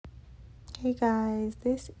Okay guys,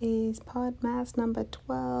 this is Podmas number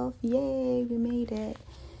 12. Yay, we made it.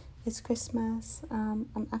 It's Christmas.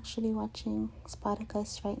 I'm actually watching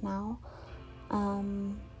Spartacus right now.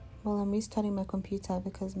 I'm restarting my computer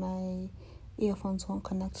because my earphones won't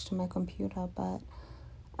connect to my computer, but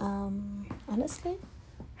honestly,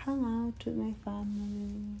 hung out with my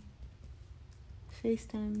family,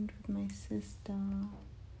 FaceTimed with my sister,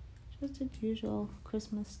 just the usual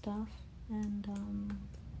Christmas stuff, and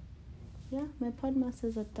my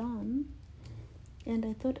Podmasters are done, and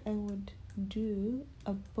I thought I would do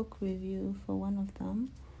a book review for one of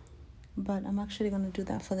them, but I'm actually going to do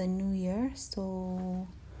that for the new year. So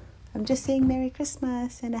I'm just saying Merry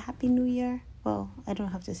Christmas and a Happy New Year. Well, I don't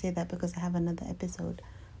have to say that because I have another episode,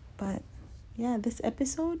 but yeah, this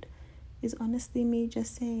episode is honestly me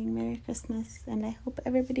just saying Merry Christmas, and I hope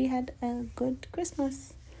everybody had a good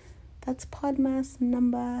Christmas. That's Podmas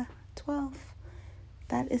number 12.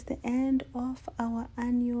 That is the end of our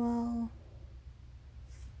annual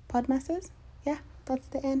Podmasters. Yeah, that's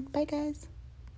the end. Bye, guys.